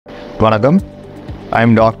வணக்கம். I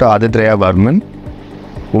am doctor Aditya Varman.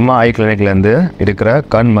 Uma ஐ கிளினிக்லேருந்து இருக்கிற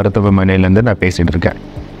கண் மருத்துவமனையிலேருந்து நான் பேசிகிட்டு இருக்கேன்.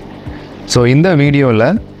 ஸோ இந்த வீடியோவில்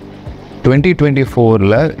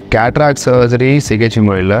 2024 கேட்ராக்ட் சர்ஜரி சிகிச்சை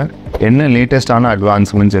முறையில் என்ன லேட்டஸ்டான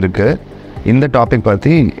அட்வான்ஸ்மெண்ட்ஸ் இருக்குது, இந்த டாபிக்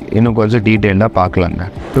பற்றி இன்னும் கொஞ்சம் டீட்டெயிலாக பார்க்கலாங்க.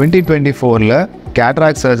 2024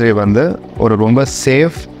 கேட்ராக்ட் சர்ஜரி வந்து ஒரு ரொம்ப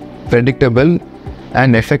safe, predictable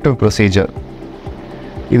and effective procedure.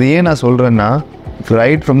 இது ஏன் நான் சொல்கிறேன்னா,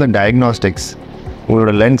 ரைட் ஃப்ரம் த டயக்னாஸ்டிக்ஸ்,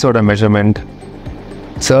 உங்களோட லென்ஸோட measurement,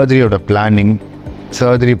 சர்ஜரியோட planning,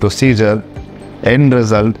 surgery procedure, end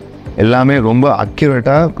result எல்லாமே ரொம்ப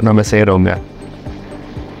அக்யூரேட்டாக நம்ம செய்கிறோங்க.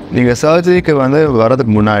 நீங்கள் சர்ஜரிக்கு வந்து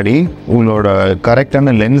வரதுக்கு முன்னாடி உங்களோட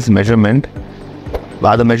கரெக்டான லென்ஸ் மெஷர்மெண்ட்,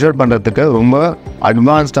 அதை மெஷர் பண்ணுறதுக்கு ரொம்ப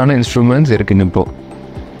அட்வான்ஸ்டான இன்ஸ்ட்ருமெண்ட்ஸ் இருக்குங்க.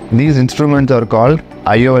 இப்போது these instruments are called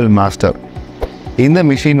IOL master. இந்த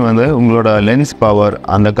மிஷின் வந்து உங்களோட லென்ஸ் பவர்,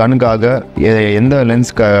 அந்த கண்ணுக்காக எந்த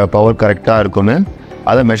லென்ஸ் பவர் கரெக்டாக இருக்குன்னு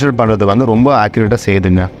அதை மெஷர் பண்ணுறது வந்து ரொம்ப ஆக்யூரேட்டாக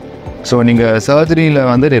செய்யுதுங்க. ஸோ நீங்கள் சர்ஜரியில்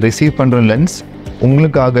வந்து ரிசீவ் பண்ணுற லென்ஸ்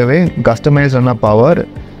உங்களுக்காகவே கஸ்டமைஸ்டான பவர்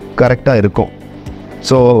கரெக்டாக இருக்கும்.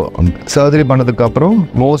 ஸோ சர்ஜரி பண்ணதுக்கப்புறம்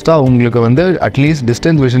மோஸ்ட்டாக உங்களுக்கு வந்து அட்லீஸ்ட்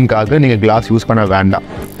டிஸ்டன்ஸ் விஷனுக்காக நீங்கள் கிளாஸ் யூஸ் பண்ண வேண்டாம்.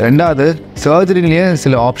 ரெண்டாவது, சர்ஜரிலேயே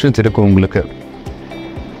சில ஆப்ஷன்ஸ் இருக்கும் உங்களுக்கு.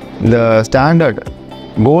 இந்த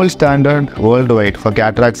gold standard worldwide for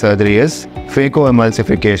cataract surgery is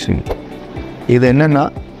phacoemulsification. இது என்னென்னா,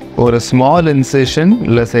 ஒரு ஸ்மால்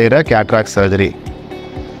இன்சிஷனில் செய்கிற கேட்ராக்ட் சர்ஜரி.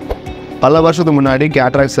 பல வருஷத்துக்கு முன்னாடி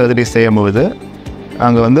கேட்ராக்ட் சர்ஜரி செய்யும்போது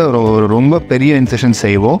நாங்கள் வந்து ஒரு ரொம்ப பெரிய இன்சிஷன்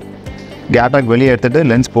செய்வோம். கேட்ராக்ட் வெளியே எடுத்துகிட்டு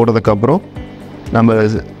லென்ஸ் போட்டதுக்கப்புறம் நம்ம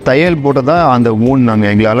தையல் போட்டு தான் அந்த வூண்ட்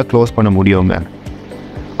நாங்கள் எங்களால் க்ளோஸ் பண்ண முடியுங்க.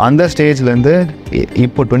 அந்த ஸ்டேஜ்லேருந்து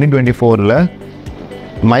இப்போ 2024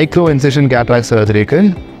 மைக்ரோ இன்சிஷன் கேட்ராக்ட் சர்ஜரிக்கு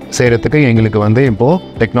செய்கிறதுக்கு எங்களுக்கு வந்து இப்போது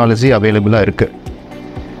டெக்னாலஜி அவைலபிளாக இருக்குது.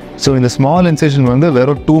 ஸோ இந்த ஸ்மால் இன்சிஷன் வந்து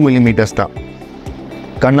வெறும் 2 mm தான்.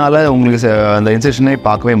 கண்ணால் உங்களுக்கு அந்த இன்சிஷனை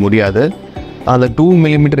பார்க்கவே முடியாது. அந்த 2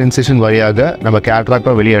 mm இன்சிஷன் வழியாக நம்ம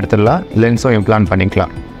கேட்ராக்டாக வெளியே எடுத்துடலாம், லென்ஸும் இம்ப்ளான்ட்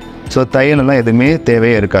பண்ணிக்கலாம். ஸோ தையலெல்லாம் எதுவுமே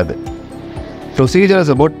தேவையே இருக்காது. Procedure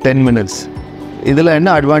is about 10 minutes. இதில் என்ன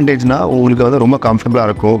அட்வான்டேஜ்னால், உங்களுக்கு வந்து ரொம்ப கம்ஃபர்டபுளாக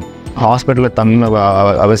இருக்கும். ஹாஸ்பிட்டலில் தங்க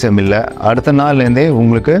அவசியம் இல்லை. அடுத்த நாள்லேருந்தே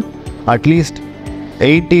உங்களுக்கு அட்லீஸ்ட்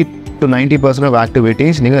 80 to 90% ஆஃப்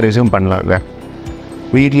ஆக்டிவிட்டீஸ் நீங்கள் ரெஸ்யூம் பண்ணலாங்க.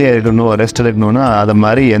 வீட்லேயே இருக்கணும், ரெஸ்ட் எடுக்கணும்னா அது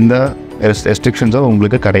மாதிரி எந்த ரெஸ்ட்ரிக்ஷன்ஸும்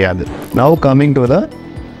உங்களுக்கு கிடையாது. Now coming to the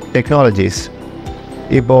technologies.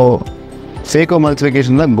 இப்போது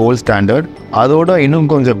ஃபேகோமல்சிஃபிகேஷன் தான் கோல்ட் ஸ்டாண்டர்ட். அதோட இன்னும்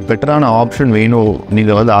கொஞ்சம் பெட்டரான ஆப்ஷன் வேணும்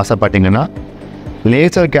நீங்கள் வந்து ஆசைப்பட்டீங்கன்னா,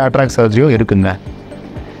 லேசர் கேட்ராக்ட் சர்ஜரியும் இருக்குங்க.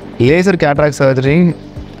 லேசர் கேட்ராக்ட் சர்ஜரி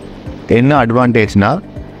என்ன அட்வான்டேஜ்னால்,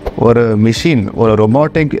 ஒரு மிஷின், ஒரு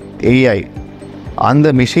ரொபாட்டிக் AI, அந்த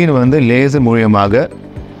மிஷின் வந்து லேசர் மூலியமாக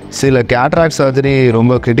சில கேட்ராக்ட் சர்ஜரி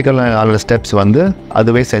ரொம்ப கிரிட்டிக்கலான ஸ்டெப்ஸ் வந்து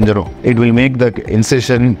அதுவே செஞ்சிடும். It will make the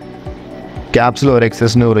incision, capsular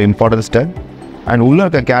எக்ஸஸ்னு ஒரு இம்பார்ட்டன்ட் ஸ்டெப், அண்ட் உள்ளே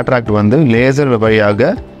இருக்க கேட்ராக்ட் வந்து லேசர்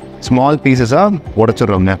வழியாக ஸ்மால் பீசஸாக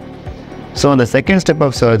உடச்சிடுறோங்க. ஸோ அந்த செகண்ட் ஸ்டெப்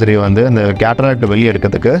ஆஃப் சர்ஜரி வந்து அந்த கேட்ராக்ட் வெளியே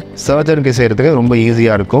எடுக்கிறதுக்கு சர்ஜரிக்கு செய்கிறதுக்கு ரொம்ப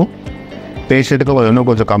ஈஸியாக இருக்கும். பேஷண்ட்டுக்கு இன்னும்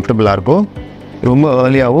கொஞ்சம் கம்ஃபர்டபுளாக இருக்கும். ரொம்ப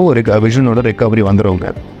ஏர்லியாகவும் ஒரு விஷனோட ரெக்கவரி வந்துடுங்க.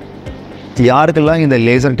 யாருக்கெல்லாம் இந்த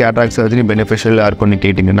லேசர் கேட்ராக்ட் சர்ஜரி பெனிஃபிஷியலாக இருக்கும்னு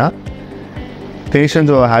கேட்டிங்கன்னா,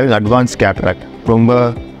 பேஷண்ட்ஸ் ஹேவிங் அட்வான்ஸ் கேட்ராக்ட், ரொம்ப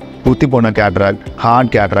குத்தி போன கேட்ராக்ட்,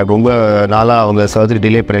 ஹார்ட் கேட்ராக்ட், ரொம்ப நாளாக அவங்க சர்ஜரி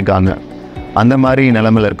டிலே பண்ணியிருக்காங்க. அந்த மாதிரி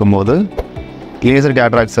நிலைமையில் இருக்கும்போது லேசர்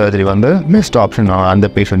கேட்ராக்ட் சர்ஜரி வந்து பெஸ்ட் ஆப்ஷன் அந்த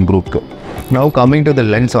பேஷண்ட் குரூப்புக்கு. Now coming to the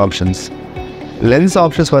lens options. Lens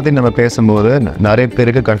options பற்றி நம்ம பேசும்போது நிறைய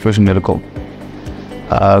பேருக்கு கன்ஃபியூஷன் இருக்கும்.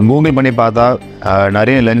 கூகுள் பண்ணி பார்த்தா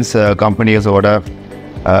நிறைய லென்ஸ் கம்பெனிஸோட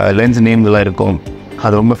லென்ஸ் நேம்லாம் இருக்கும்.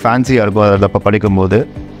 அது ரொம்ப ஃபேன்சியாக இருக்கும் அதை அப்போ படிக்கும்போது.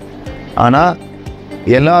 ஆனால்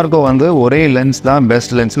எல்லாருக்கும் வந்து ஒரே லென்ஸ் தான்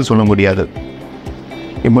பெஸ்ட் லென்ஸ்னு சொல்ல முடியாது.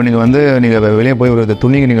 இப்போ நீங்கள் வெளியே போய் ஒரு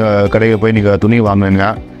துணி, நீங்கள் கடைக்கு போய் நீங்கள் துணி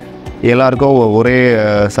வாங்கினீங்க, எல்லாருக்கும் ஒரே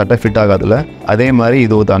சட்டை ஃபிட் ஆகாதுல்ல. அதே மாதிரி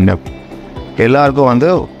இது தாங்க, எல்லாருக்கும்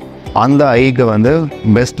வந்து அந்த ஐக்கு வந்து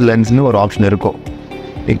பெஸ்ட் லென்ஸ்னு ஒரு ஆப்ஷன் இருக்கும்.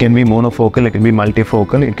 It can be monofocal, it can be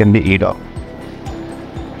multifocal, it can be EDOF.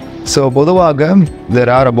 So பொதுவாக there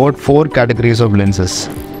are about 4 categories of lenses.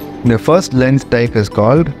 The first lens type is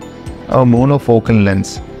called a monofocal lens.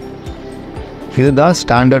 இதுதான்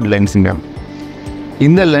ஸ்டாண்டர்ட் லென்ஸுங்க.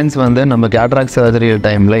 இந்த lens வந்து நம்ம cataract surgery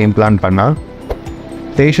டைமில் implant பண்ணால்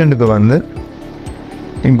பேஷண்ட்டுக்கு வந்து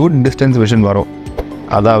good distance vision வரும்.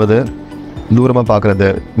 அதாவது தூரமாக பார்க்குறது,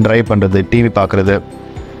 ட்ரைவ் பண்ணுறது, டிவி பார்க்குறது,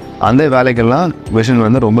 அந்த வேலைக்கெல்லாம் விஷன்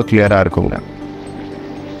வந்து ரொம்ப கிளியராக இருக்குங்க.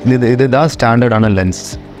 இதுதான் ஸ்டாண்டர்டான லென்ஸ்.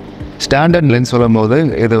 ஸ்டாண்டர்ட் லென்ஸ் சொல்லும் போது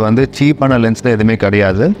இது வந்து சீப்பான லென்ஸில் எதுவுமே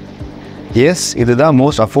கிடையாது. எஸ், இதுதான்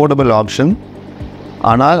மோஸ்ட் அஃபோர்டபுள் ஆப்ஷன்.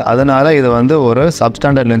 ஆனால் அதனால் இது வந்து ஒரு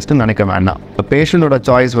சப்ஸ்டாண்டர்ட் லென்ஸ்னு நினைக்க வேண்டாம். பேஷண்ட்டோட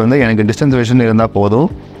சாய்ஸ் வந்து எனக்கு டிஸ்டன்ஸ் விஷன் இருந்தால் போதும்,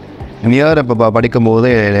 நியர் இப்போ படிக்கும்போது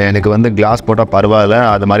எனக்கு வந்து கிளாஸ் போட்டால் பரவாயில்ல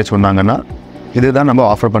அது மாதிரி சொன்னாங்கன்னா இதுதான் நம்ம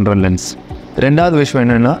ஆஃபர் பண்ணுற லென்ஸ். ரெண்டாவது விஷயம்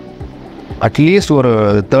என்னென்னா, அட்லீஸ்ட் ஒரு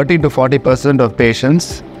 30 to 40% ஆஃப் பேஷண்ட்ஸ்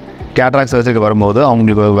கேட்ராக்ட் சர்ஜரிக்கு வரும்போது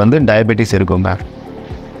அவங்களுக்கு வந்து டயபெட்டிஸ் இருக்குங்க.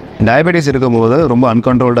 டயபெட்டிஸ் இருக்கும்போது ரொம்ப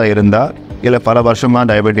அன்கண்ட்ரோல்டாக இருந்தால், இல்லை பல வருஷமாக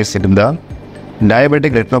டயபெட்டிஸ் இருந்தால்,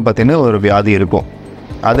 டயபெட்டிக் ரெட்டினோபதின்னு ஒரு வியாதி இருக்கும்.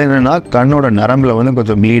 அது என்னென்னா, கண்ணோட நரம்பில் வந்து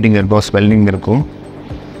கொஞ்சம் ப்ளீடிங் இருக்கும், ஸ்வெல்லிங் இருக்கும்.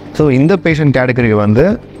 ஸோ இந்த பேஷண்ட் கேட்டகரிக்கு வந்து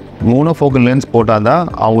மோனோஃபோக்கல் லென்ஸ் போட்டால் தான்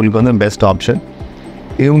அவங்களுக்கு வந்து பெஸ்ட் ஆப்ஷன்.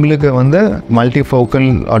 இவங்களுக்கு வந்து மல்டிஃபோக்கல்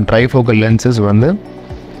ஆர் ட்ரைஃபோக்கல் லென்சஸ் வந்து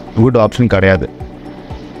குட் ஆப்ஷன் கிடையாது.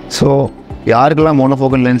 ஸோ யாருக்கெல்லாம்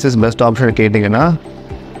மோனோஃபோக்கல் லென்சஸ் பெஸ்ட் ஆப்ஷன் கேட்டிங்கன்னா,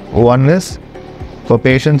 one is for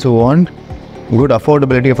patients who want good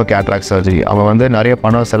affordability of cataract surgery. அவங்க வந்து நிறைய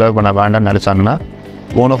பணம் செலவு பண்ண வேண்டாம்னு நினச்சாங்கன்னா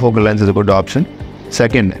monofocal lens is good option.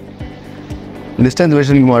 Second, distance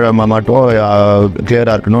vision மட்டும்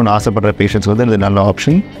கிளியராக இருக்கணும்னு ஆசைப்படுற பேஷண்ட்ஸ் வந்து இது நல்ல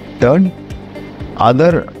option. Third,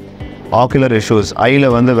 other ocular issues, ஐயில்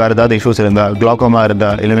வந்து வேறு ஏதாவது இஷ்யூஸ் இருந்தால், குளோக்கோமா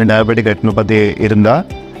இருந்தால், இல்லைன்னா டயபெட்டிக் ரெட்டினோபதி இருந்தால்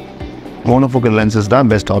மோனோஃபோக்கல் லென்சஸ் தான்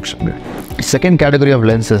best option. Second category of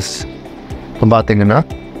lenses பார்த்தீங்கன்னா,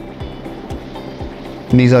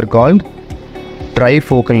 these are called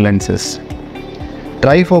Trifocal lenses.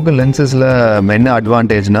 Trifocal lensesல என்ன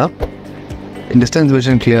அட்வான்டேஜ்னால், டிஸ்டன்ஸ்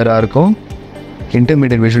விஷன் கிளியராக இருக்கும்,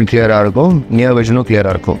 இன்டர்மீடியட் விஷன் கிளியராக இருக்கும், நியர் விஷனும்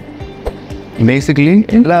கிளியராக இருக்கும். பேசிக்கலி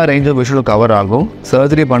எல்லா ரேஞ்ச் ஆஃப் விஷனும் கவர் ஆகும்.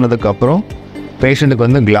 சர்ஜரி பண்ணதுக்கப்புறம் பேஷண்ட்டுக்கு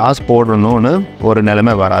வந்து கிளாஸ் போடணும்னு ஒரு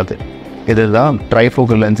நிலைமை வராது. இதுதான்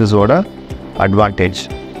ட்ரைஃபோக்கல் லென்சஸோட அட்வான்டேஜ்.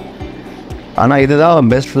 ஆனால் இதுதான்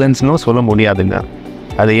பெஸ்ட் லென்ஸ்னும் சொல்ல முடியாதுங்க.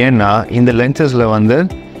 அது ஏன்னா இந்த லென்சஸில் வந்து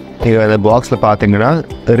நீங்கள் அந்த பாக்ஸில் பார்த்தீங்கன்னா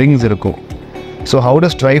ரிங்ஸ் இருக்கும். So how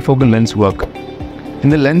does trifocal lens work?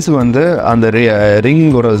 இந்த லென்ஸ் வந்து அந்த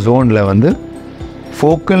ரிங்கோட ஜோனில் வந்து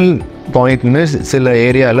ஃபோக்கல் பாயிண்ட்னு சில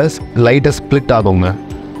ஏரியாவில் லைட்டாக ஸ்ப்ளிட் ஆகுங்க.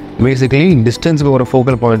 பேசிக்கலி டிஸ்டன்ஸுக்கு ஒரு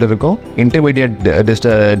ஃபோக்கல் பாயிண்ட் இருக்கும், இன்டர்மீடியட்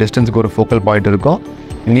டிஸ்டன்ஸுக்கு ஒரு ஃபோக்கல் பாயிண்ட் இருக்கும்,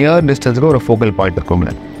 நியர் டிஸ்டன்ஸுக்கு ஒரு ஃபோக்கல் பாயிண்ட்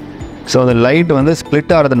இருக்குங்க. ஸோ அந்த லைட் வந்து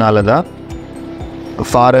ஸ்ப்ளிட் ஆகிறதுனால தான்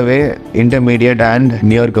ஃபார் அவே, இன்டர்மீடியட் அண்ட்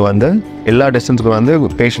நியருக்கு வந்து எல்லா டிஸ்டன்ஸுக்கும் வந்து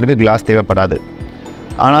பேஷண்ட்டுக்கு கிளாஸ் தேவைப்படாது.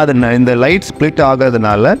 ஆனால் அது இந்த லைட் ஸ்ப்ளிட்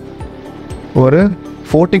ஆகிறதுனால ஒரு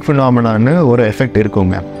ஃபோட்டிக் ஃபினாமினான்னு ஒரு எஃபெக்ட்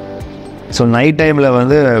இருக்குங்க. ஸோ நைட் டைமில்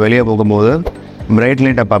வந்து வெளியே போகும்போது பிரைட்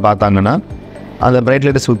லைட்டை பார்த்தாங்கன்னா அந்த பிரைட்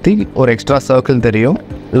லைட்டை சுற்றி ஒரு எக்ஸ்ட்ரா சர்க்கிள் தெரியும்,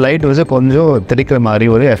 லைட் வந்து கொஞ்சம் தெரிக்கிற மாதிரி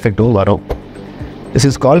ஒரு எஃபெக்டும் வரும். This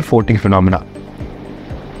is called ஃபோட்டிக் phenomena.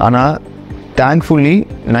 ஆனால் தேங்க்ஃபுல்லி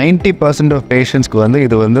 90% ஆஃப் பேஷண்ட்ஸ்க்கு வந்து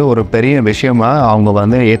இது வந்து ஒரு பெரிய விஷயமாக அவங்க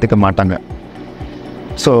வந்து ஏற்றுக்க மாட்டாங்க.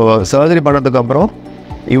 ஸோ சர்ஜரி பண்ணதுக்கப்புறம்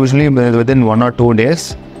usually within 1 or 2 days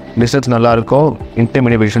distance நல்லாயிருக்கும்,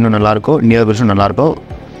 இன்டர்மீடியட் விஷனும் நல்லாயிருக்கும், நியர் விஷனும் நல்லாயிருக்கும்,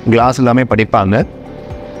 கிளாஸ் எல்லாமே படிப்பாங்க.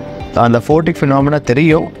 அந்த ஃபோட்டிக் ஃபினாமினா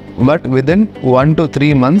தெரியும், பட் வித்தின் 1 to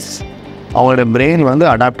 3 months அவங்களோட பிரெயின் வந்து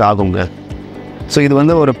அடாப்ட் ஆகுங்க. ஸோ இது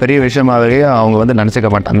வந்து ஒரு பெரிய விஷயமாகவே அவங்க வந்து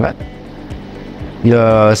நினச்சிக்க மாட்டாங்க.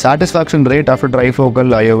 Satisfaction rate after trifocal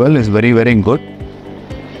IOL is very very good.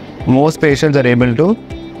 Most patients are able to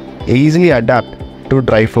easily adapt to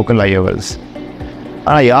trifocal IOLs.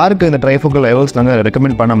 ஆனால் யாருக்கு இந்த ட்ரைஃபோக்கல் IOLs நாங்கள்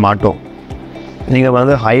ரெக்கமெண்ட் பண்ண மாட்டோம்? நீங்கள்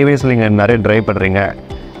வந்து ஹைவேஸில் நீங்கள் நிறைய ட்ரைவ் பண்ணுறீங்க,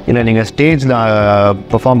 இல்லை நீங்கள் ஸ்டேஜில்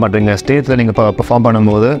பெர்ஃபார்ம் பண்ணுறீங்க. ஸ்டேஜில் நீங்கள் பெர்ஃபார்ம்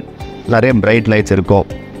பண்ணும்போது நிறைய பிரைட் லைட்ஸ் இருக்கும்.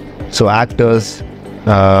 So actors,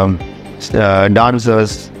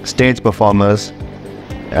 dancers, stage performers,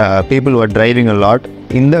 people who are driving a lot,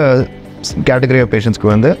 இந்த கேட்டகரி ஆஃப் பேஷண்ட்ஸ்க்கு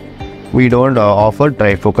வந்து we don't offer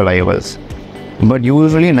trifocal IOLs. But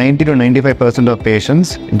usually 90 to 95% of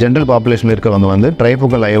patients general பாப்புலேஷனில் இருக்கவங்க வந்து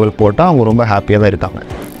ட்ரைஃபோக்கல் IOL போட்டால் அவங்க ரொம்ப ஹாப்பியாக தான் இருக்காங்க.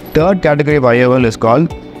 Third category of IOL is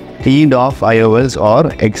called EDOF IOLs or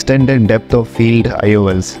Extended Depth of Field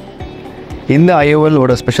IOLs. இந்த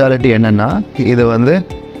IOL-ஓட ஸ்பெஷாலிட்டி என்னென்னா, இது வந்து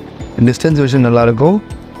டிஸ்டன்ஸ் விஷன் நல்லாயிருக்கும்,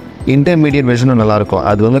 இன்டர்மீடியட் விஷனும் நல்லாயிருக்கும்.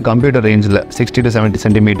 அது வந்து கம்ப்யூட்டர் ரேஞ்சில் 60 to 70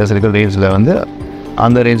 சென்டிமீட்டர்ஸ் இருக்கிற ரேஞ்சில் வந்து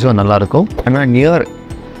அந்த ரேஞ்சும் நல்லாயிருக்கும். ஆனால் நியர்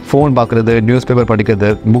ஃபோன் பார்க்குறது, நியூஸ் பேப்பர் படிக்கிறது,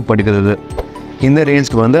 புக் படிக்கிறது, இந்த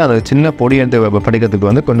ரேஞ்சுக்கு வந்து அந்த சின்ன பொடி எடுத்து படிக்கிறதுக்கு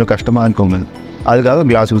வந்து கொஞ்சம் கஷ்டமாக இருக்குங்க. அதுக்காக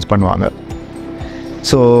கிளாஸ் யூஸ் பண்ணுவாங்க.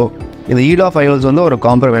 ஸோ இந்த EDOF IOLs வந்து ஒரு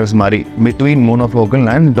காம்ப்ரமைஸ் மாதிரி between monofocal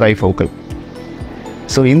and trifocal.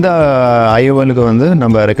 So இந்த IOL-க்கு வந்து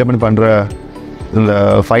நம்ம ரெக்கமெண்ட் பண்ணுற இந்த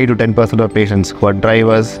 5 to 10% of patients for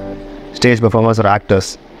drivers, stage performers R actors,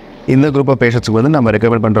 இந்த குரூப் ஆஃப் பேஷண்ட்ஸுக்கு வந்து நம்ம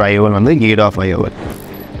ரெக்கமெண்ட் பண்ணுற IOL வந்து EDOF IOL.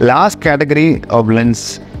 Last category of lens,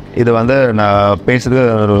 இது வந்து நான்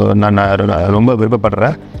பேசுகிறதுக்கு நான் ரொம்ப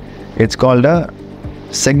விருப்பப்படுறேன். It's called a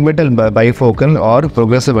segmental bifocal R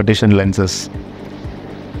progressive addition lenses.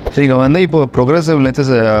 So நீங்கள் வந்து இப்போது ப்ரொக்ரெசிவ் லென்சஸ்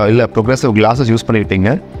இல்லை ப்ரொக்ரெசிவ் கிளாஸஸ் யூஸ் பண்ணியிருப்பீங்க.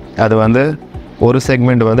 அது வந்து ஒரு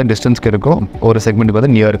செக்மெண்ட் வந்து டிஸ்டன்ஸ்க்கு இருக்கும், ஒரு செக்மெண்ட் வந்து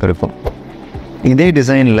நியருக்கு இருக்கும். இதே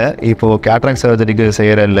டிசைனில் இப்போது கேட்ராக்ட் சர்ஜரிக்கு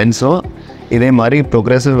செய்கிற லென்ஸும் இதே மாதிரி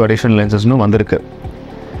ப்ரொக்ரெசிவ் அடிஷனல் லென்சஸ்னும் வந்திருக்கு.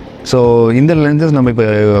 ஸோ இந்த லென்சஸ் நம்ம இப்போ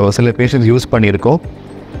சில பேஷண்ட்ஸ் யூஸ் பண்ணியிருக்கோம்.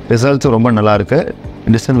 ரிசல்ட்ஸும் ரொம்ப நல்லாயிருக்கு.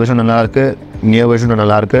 டிஸ்டன்ஸ் விஷன் நல்லாயிருக்கு, நியர் விஷனும்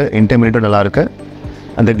நல்லாயிருக்கு, இன்டர்மீடியட்டும் நல்லாயிருக்கு.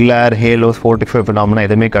 அந்த கிளார், ஹேலோஸ், 45 ஃபினாமினா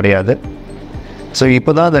எதுவுமே கிடையாது. ஸோ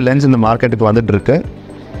இப்போ தான் அந்த லென்ஸ் இந்த மார்க்கெட்டுக்கு வந்துட்டுருக்கு.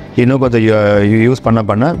 இன்னும் கொஞ்சம் யூஸ்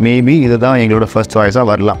பண்ண மேபி இது தான் எங்களோட ஃபர்ஸ்ட் சாய்ஸாக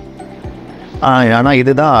வரலாம். ஆனால்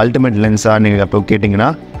இது தான் அல்டிமேட் லென்ஸாக நீங்கள் இப்போ கேட்டிங்கன்னா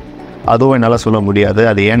அதுவும் என்னால் சொல்ல முடியாது.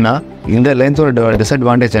 அது ஏன்னா இந்த லென்ஸோட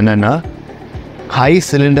டிஸ்அட்வான்டேஜ் என்னென்னா ஹை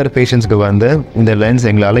சிலிண்டர் பேஷண்ட்ஸ்க்கு வந்து இந்த லென்ஸ்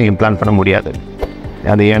எங்களால் இம்ப்ளான்ட் பண்ண முடியாது.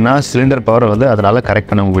 அது ஏன்னா சிலிண்டர் பவர் வந்து அதனால்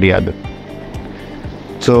கரெக்ட் பண்ண முடியாது.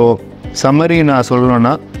 ஸோ சம்மரி நான்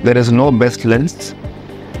சொல்லணுன்னா there is no best lens.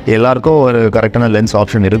 எல்லாருக்கும் ஒரு கரெக்டான லென்ஸ்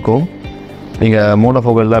ஆப்ஷன் இருக்கும். நீங்கள்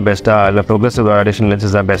மோனோஃபோக்கல் தான் பெஸ்ட்டாக, இல்லை ப்ரொக்ரெசிவ் அடிஷனல்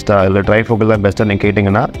லென்சஸ் தான் பெஸ்ட்டாக, இல்லை ட்ரைஃபோக்கல் தான் பெஸ்ட்டாக நீங்கள்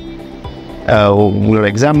கேட்டிங்கன்னா உங்களோட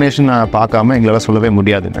எக்ஸாமினேஷன் நான் பார்க்காம எங்களால் சொல்லவே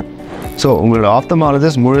முடியாதுங்க. ஸோ உங்களோட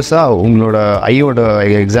ஆப்தமாலஜிஸ்ட் முழுசாக உங்களோட ஐயோட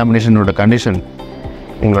எக்ஸாமினேஷனோட கண்டிஷன்,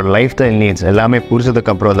 உங்களோட லைஃப் ஸ்டைல் நீட்ஸ் எல்லாமே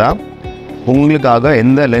புரிஞ்சதுக்கப்புறம் தான் உங்களுக்காக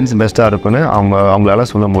எந்த லென்ஸ் பெஸ்ட்டாக இருக்குன்னு அவங்களால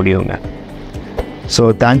சொல்ல முடியுங்க. ஸோ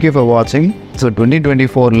தேங்க்யூ ஃபார் வாட்சிங். ஸோ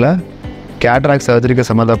 2024 கேட்ராக்ட் சர்ஜரிக்கு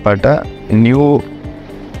சம்மந்தப்பட்ட நியூ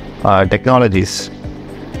டெக்னாலஜிஸ்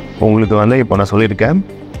உங்களுக்கு வந்து இப்போ நான் சொல்லியிருக்கேன்.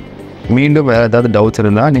 மீண்டும் வேறு ஏதாவது டவுட்ஸ்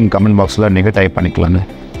இருந்தால் நீங்கள் கமெண்ட் பாக்ஸில் நீங்கள் டைப் பண்ணிக்கலாங்க.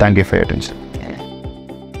 Thank you for your attention.